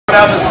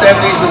Out in the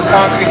 70s with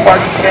concrete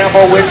parks,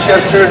 Campbell,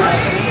 Winchester.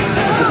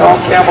 This is home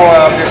Campbell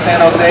near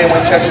San Jose,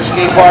 Winchester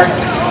Skate Park.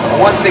 And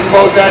once they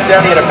closed that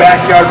down, he had a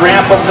backyard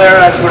ramp up there.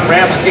 That's when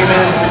ramps came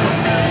in.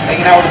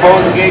 Hanging out with the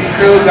Bowes Brigade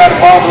crew, got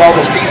involved with all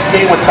the street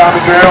skating with Tommy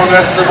Guerrero and the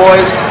rest of the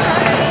boys.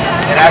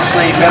 And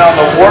actually been on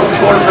the Warped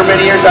Tour for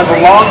many years. Has the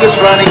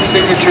longest running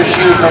signature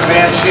shoe from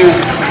Van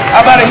Shoes. How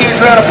about a huge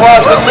round of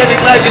applause for the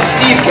living legend,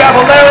 Steve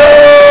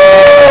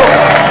Caballero!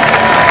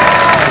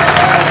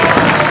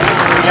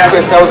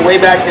 That was way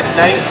back in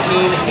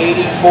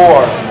 1984,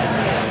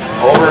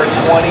 over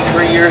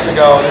 23 years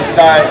ago. This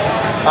guy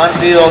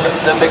unveiled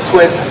the big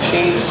twist and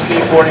changed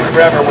skateboarding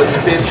forever with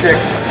spin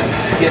tricks,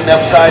 getting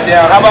upside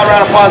down. How about a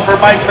round of applause for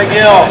Mike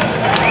McGill,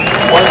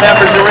 one of the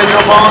members of the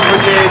original Bones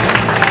Brigade.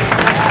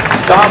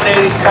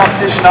 Dominating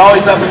competition,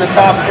 always up in the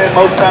top 10,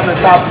 most time in the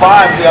top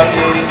 5 throughout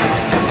the 80s.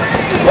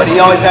 But he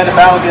always had to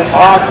battle against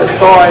Hawk,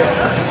 Hassoy,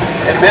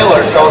 and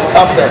Miller, so it's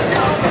tough to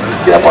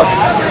get up on.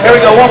 Here we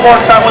go, one more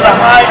time with the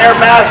high air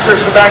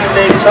masters from back in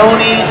the day,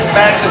 Tony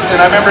Magnuson.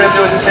 I remember him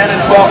doing 10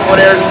 and 12 foot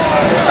airs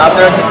out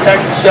there at the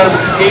Texas Shuttle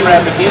Skate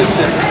Ramp in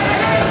Houston.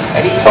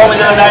 And he told me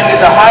the other night he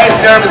did the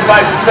highest air of his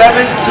life,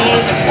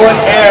 17-foot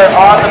air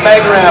on the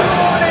mega ramp.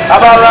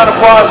 How about a round of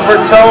applause for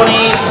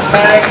Tony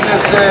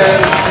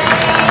Magnuson?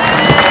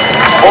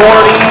 44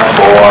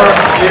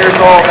 years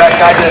old, that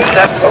guy did a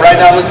set. But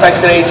right now it looks like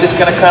today he's just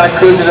gonna kind of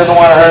cruise. He doesn't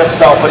want to hurt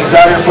himself, but he's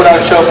out here to put on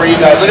a show for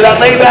you guys. Look at that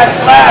layback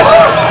slash.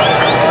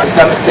 Just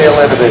got the tail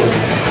end of it.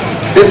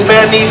 This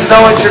man needs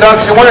no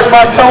introduction. Where's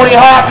my Tony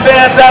Hawk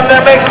fans out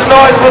there? Make some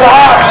noise for the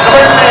Hawk.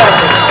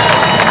 Man.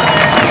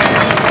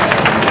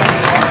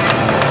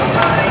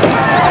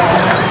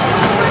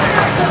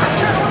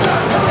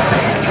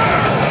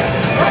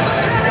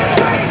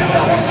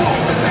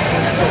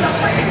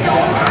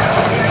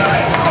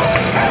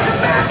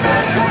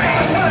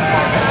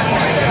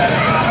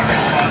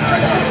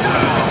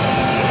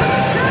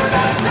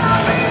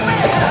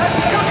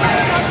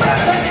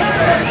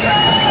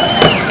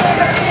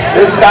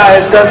 This guy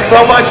has done so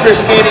much for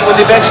skating. With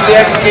the invention of the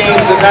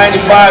X-Games in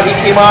 '95, he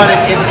came on and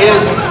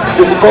is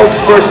the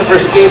spokesperson for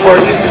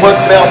skateboarding. He's what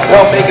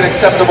helped make it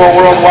acceptable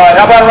worldwide.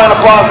 How about a round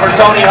of applause for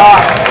Tony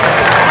Hawk?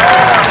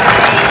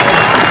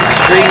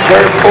 Street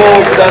dirt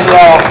pools, does it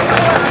all.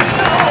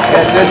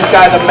 And this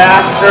guy, the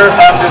master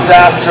of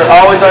disaster,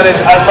 always on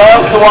edge. I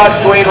love to watch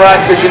Dwayne ride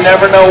because you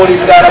never know what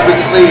he's got up his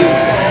sleeve.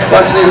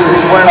 Plus,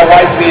 he's wearing a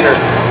white beater.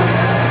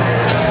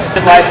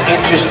 Life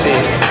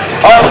interesting.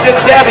 Oh, look at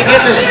Gabby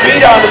getting the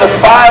street onto the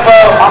 5-0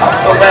 off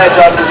the ledge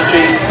onto the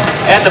street.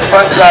 And the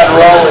front side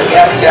rolling.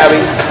 Yeah, Gabby.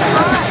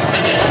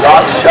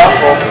 Rock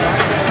shuffle.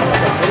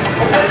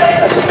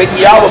 That's a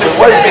Mickey Alba.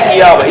 Where's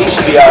Mickey Alba? He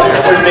should be out here.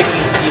 Where's Mickey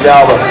and Steve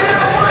Alba?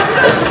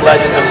 There's some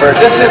Legends of Vert.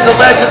 This is the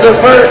Legends of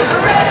Vert.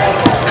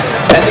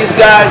 And these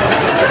guys,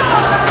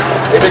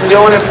 they've been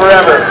doing it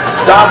forever.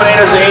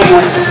 Dominators of the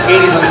 80s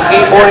when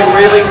skateboarding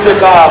really took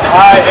off.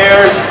 High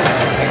airs.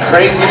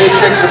 Crazy new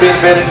tricks are being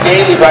invented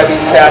daily by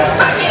these cats.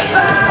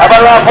 How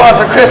about a round of applause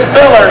for Chris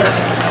Miller?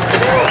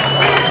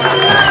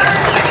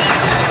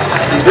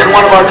 He's been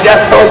one of our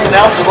guest hosts and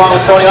announcers along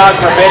with Tony Hawk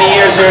for many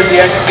years here at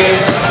the X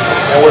Games.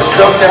 And we're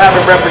stoked to have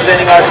him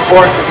representing our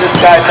sport because this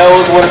guy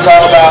knows what it's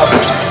all about.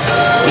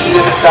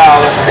 Speed and style.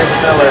 It's Chris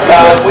Miller.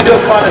 We do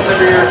a contest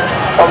every year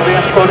called the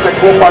Advanced Prototype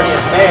Pool Party in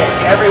May.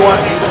 Every one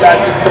of these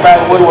guys gets to come out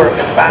of the woodwork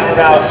and battle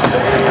it out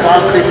in a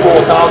concrete pool,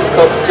 tiles and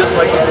coke, just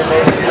like you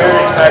did. It's a very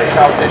exciting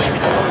competition.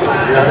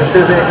 You know, this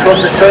is a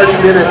close to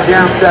 30-minute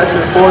jam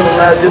session for the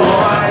Legends.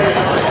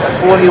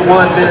 21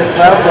 minutes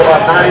left, so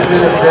about 9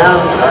 minutes down,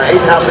 or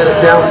 8.5 minutes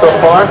down so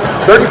far.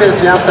 30-minute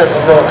jam session,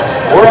 so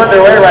we're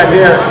underway right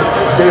here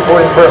in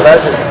skateboarding for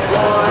Legends.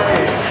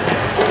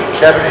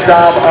 Kevin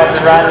Staub up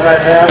and riding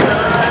right now.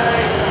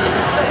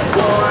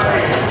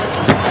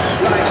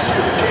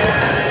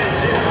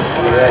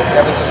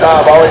 Kevin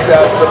Staub always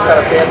has some kind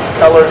of fancy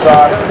colors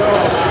on.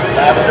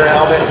 Lavender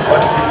helmet,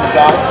 funny green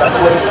socks. That's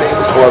what he's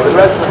famous for. But the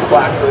rest of it's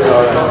black, so they're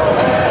all right.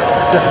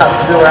 So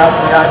they were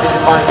asking me how can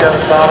you find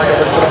Kevin Staub? I got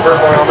to put a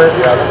purple helmet.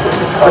 Yeah, let's put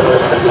some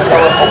colors. That's a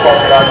colorful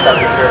polka dot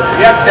type of character.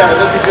 Yeah, Kevin,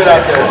 looking good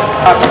out there.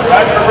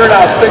 Right from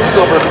Birdhouse,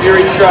 Quicksilver,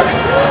 Fury Trucks.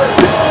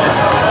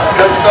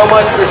 Done so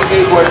much for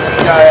skateboarding, this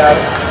guy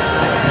has.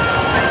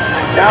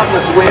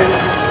 Countless wins.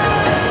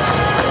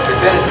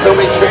 Invented so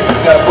many tricks.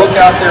 He's got a book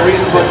out there. Read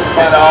his book and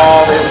find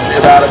all the history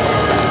about him.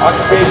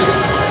 Occupation,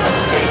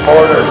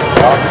 skateboarder.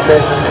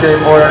 Occupation,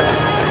 skateboarder.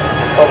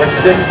 Over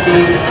 16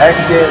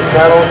 X Games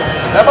medals.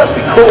 That must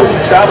be cool when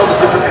you travel to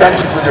different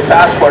countries with your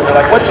passport. They're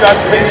like, what's your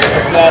occupation?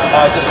 We've got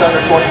just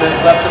under 20 minutes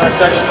left in our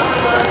session.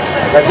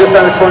 Got just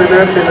under 20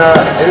 minutes, and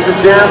it is a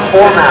jam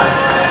format.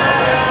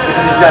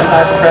 Keeping these guys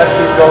nice and fresh,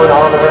 keep going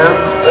all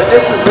around. But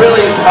this is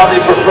really how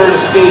they prefer to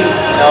skate.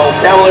 You know,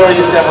 Caballero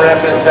used to have a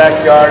ramp in his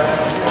backyard.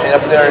 And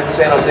up there in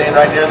San Jose, and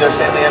right near there,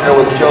 San Leandro,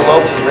 was Joe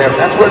Lopez's ramp.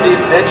 That's where the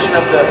invention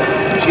of the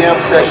jam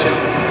session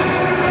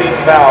came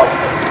about.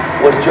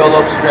 was Joe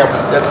Lopes' friend.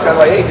 That's kind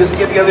of like, hey, just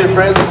get together your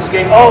friends and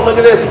skate. Oh, look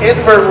at this,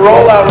 invert,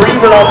 rollout,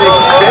 revert on the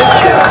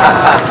extension.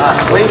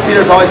 Wayne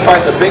Peters always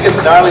finds the biggest,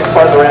 gnarliest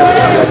part of the ramp.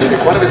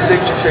 One of his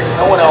signature tricks,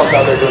 no one else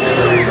out there doing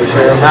it. For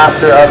sure,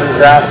 master of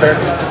disaster.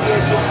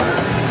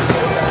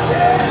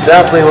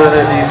 Definitely one of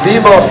the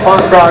most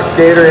punk rock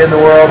skater in the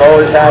world,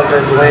 always has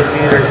been Wayne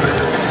Peters.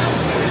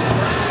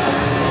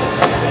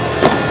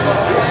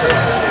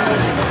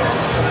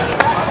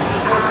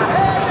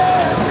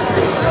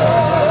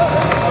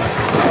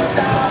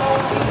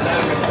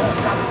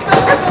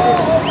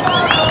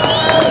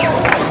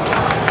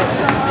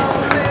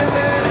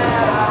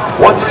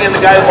 Once again, the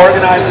guy who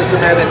organized this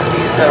event is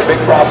Steve Center. Big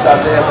props out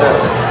to him for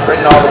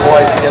bringing all the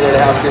boys together to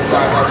have a good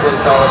time. That's what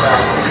it's all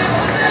about.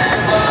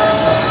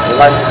 And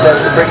like you said,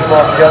 to bring them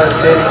all together,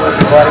 skating with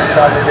your buddies,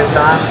 having a good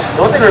time.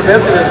 The one thing we're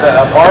missing is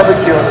a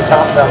barbecue on the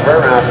top of that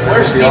vert ramp.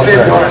 Where's Steve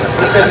Van Dorn?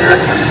 Steve Van Dorn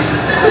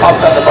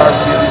pops out the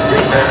barbecue, these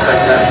big events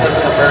like that,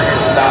 flipping the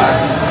burgers and dogs.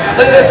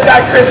 Look at this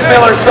guy, Chris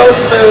Miller, so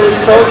smooth,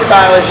 so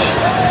stylish.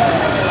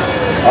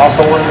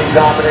 Also one of the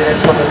dominators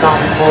from the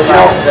common pool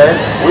today.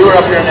 We were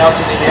up here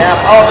announcing the amp.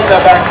 Oh, look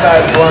at that backside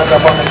blowing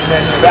up on the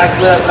extension. Back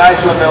flip, nice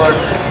one, Miller.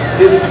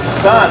 His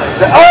son is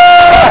that.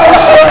 Oh,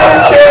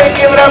 Sugar King,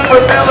 give it up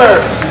for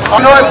Miller.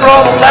 Noise for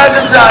all the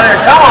legends out here,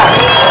 come on.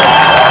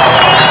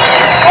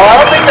 Oh,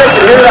 I don't think they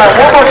can hear that.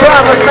 One more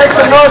time, let's make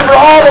some noise for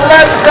all the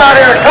legends out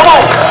here, come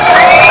on.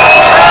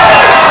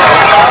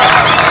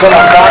 That's what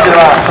I'm talking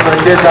about. Some of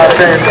the kids out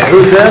saying,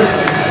 who's this?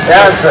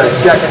 Dad's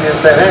checking in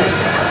saying, hey.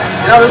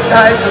 You know, this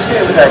guy is just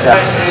skating with that guy.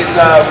 It's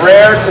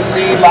rare to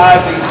see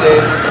live these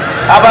days.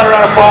 How about a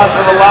round of applause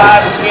for the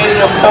live skating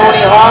of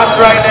Tony Hawk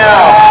right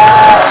now?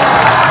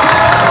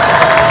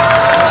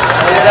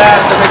 Look at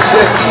that, the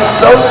McTwist. He's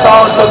so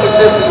solid, so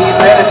consistent. He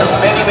invented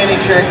many, many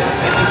tricks.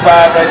 Indy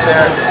 5 right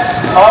there.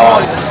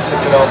 Oh, he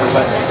took it over,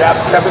 but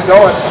kept it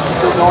going.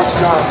 Still going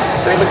strong.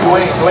 Same with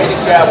Dwayne. Dwayne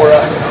and Cab were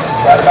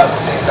right about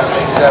the same time,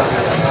 late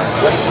 70s.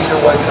 Dwayne Peter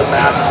was the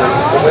master. He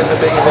used to win the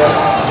big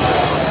events.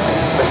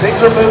 But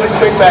things were moving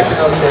quick back in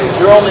those days.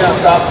 You're only on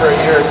top for a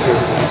year or two.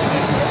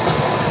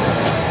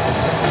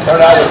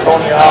 Started out with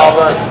Tony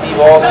Alva and Steve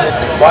Olsen.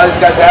 A lot of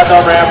these guys have no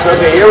ramps.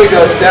 Okay, here we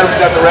go. Stedham's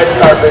got the red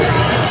carpet.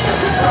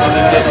 See if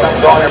he can get something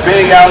going there.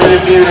 Big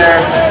alley-oop view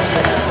there.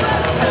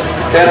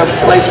 Stedham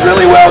placed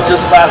really well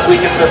just last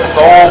week at the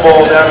Soul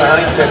Bowl down in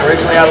Huntington.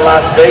 Originally out of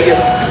Las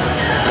Vegas.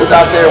 Was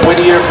out there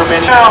Whittier for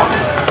many. Now,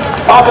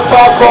 pop a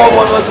tall cold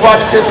one. Let's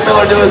watch Chris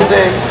Miller do his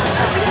thing.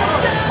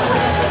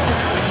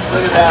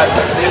 Look at that,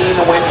 the clean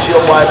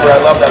windshield wiper. I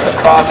love that. The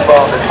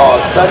crossbone, they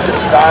call it. Such a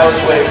stylish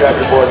way to grab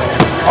your board.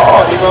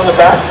 Oh, and even on the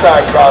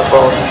backside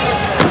crossbone.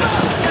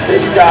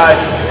 This guy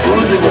just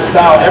oozing with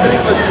style.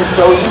 Everything looks just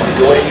so easy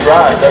the way he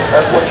rides.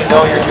 That's when you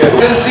know you're good.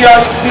 Good to see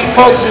all you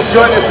folks just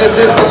join us. This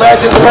is the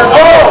Legends.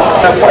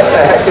 Oh! What the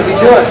heck is he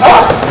doing?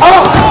 Oh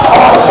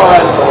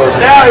my Lord.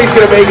 Now he's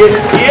going to make it.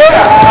 Yeah!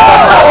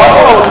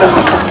 Oh!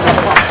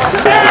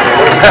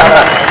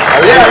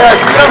 Yeah,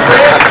 see what I'm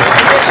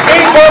saying?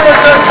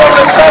 Skateboarders are some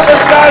of the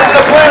toughest guys on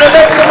the planet.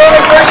 Make some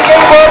noise for a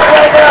skateboarder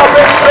right now,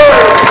 Big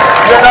Shorty.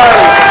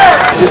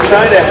 Just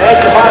trying to head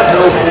on to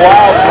this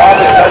wild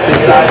dropping touching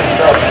side and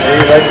stuff. Here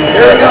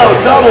we go,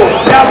 doubles,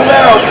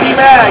 Caballero,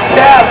 T-Mag,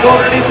 Cab, go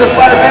underneath the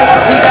slider bank,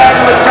 T-Mag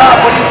on the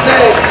top. What do you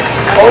say?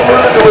 Over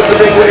under was the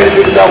big way to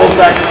do the doubles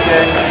back in the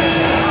day.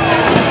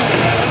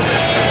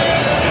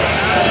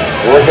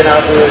 Working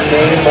out the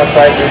routine, much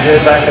like we did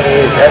back in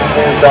the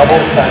Xgames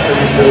doubles. Back we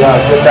used to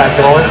get that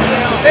going.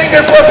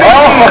 Finger flipping!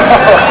 Oh,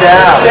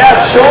 yeah. Yeah,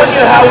 I'm showing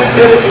you how we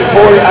did it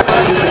before we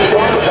actually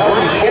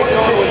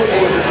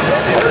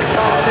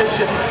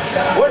competition.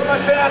 Where's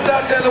my fans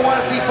out there that want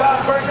to see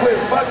Bob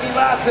Burnquist, Bucky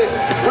Lassick,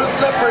 Ruth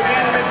Lipper,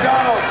 Andy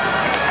McDonald?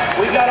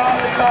 We got all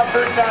the top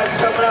vert guys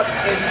coming up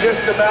in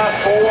just about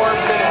 4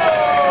 minutes.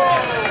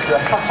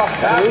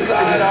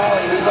 Backside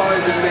ollie. He's always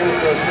been famous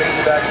for those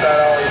crazy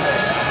backside ollies.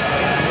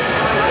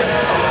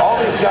 All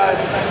these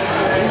guys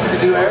used to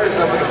do airs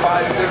up in the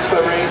 5-6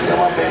 foot range, some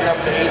up maybe up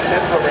in the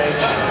 8-10 foot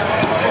range.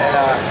 And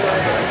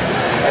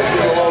as you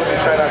get a load, you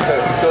try not to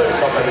kill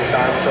yourself every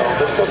time, so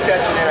they're still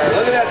catching air.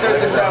 Look at that, there's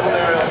the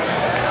Caballero.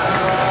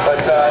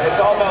 But it's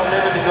all about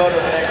living to go to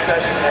the next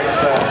session, next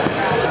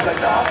it's like,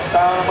 no, I'm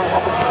styling,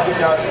 I'm gonna get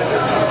down and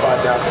then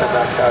slide down, turn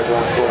back casual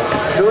and cool.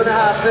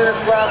 2.5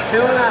 minutes left,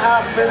 2.5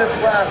 minutes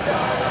left.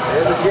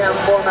 In the jam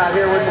format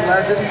here with the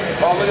Legends.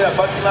 Oh, look at that,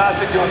 Bucky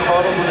Lassick doing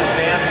photos with his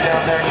fans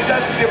down there. You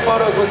guys can get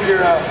photos with your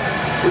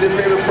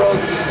favorite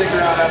pros if you stick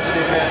around after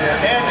the event here.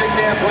 And your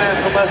camp plan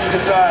from us to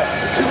decide.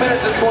 2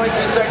 minutes and 22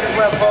 seconds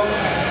left, folks.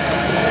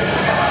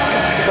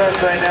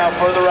 Starts right now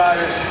for the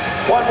riders.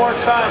 One more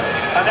time,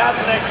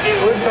 announcing next game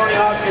with Tony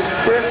Hawk is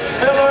Chris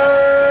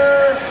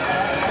Miller.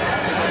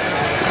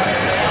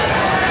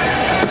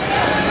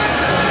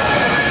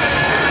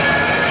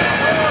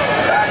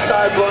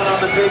 Backside blown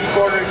on the big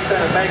quarter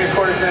extension, mega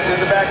quarter extension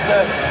in the back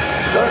left.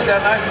 Miller's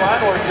got a nice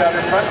line worked out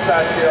in front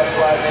side tail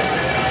sliding in.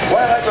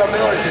 What I like about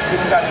Miller is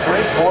he's got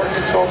great board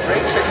control,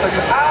 great tricks like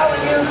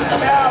alley-oop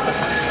cab,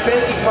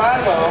 baby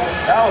 5-0.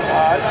 That was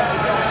hot.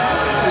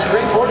 Just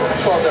great border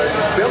control there.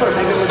 Miller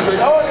making it look so.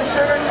 Oh, the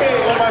Sugar King,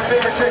 one of my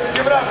favorite tricks.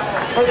 Give it up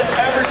for the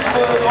ever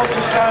smooth,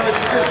 ultra stylish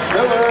Chris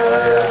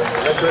Miller.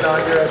 Good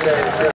on you right there.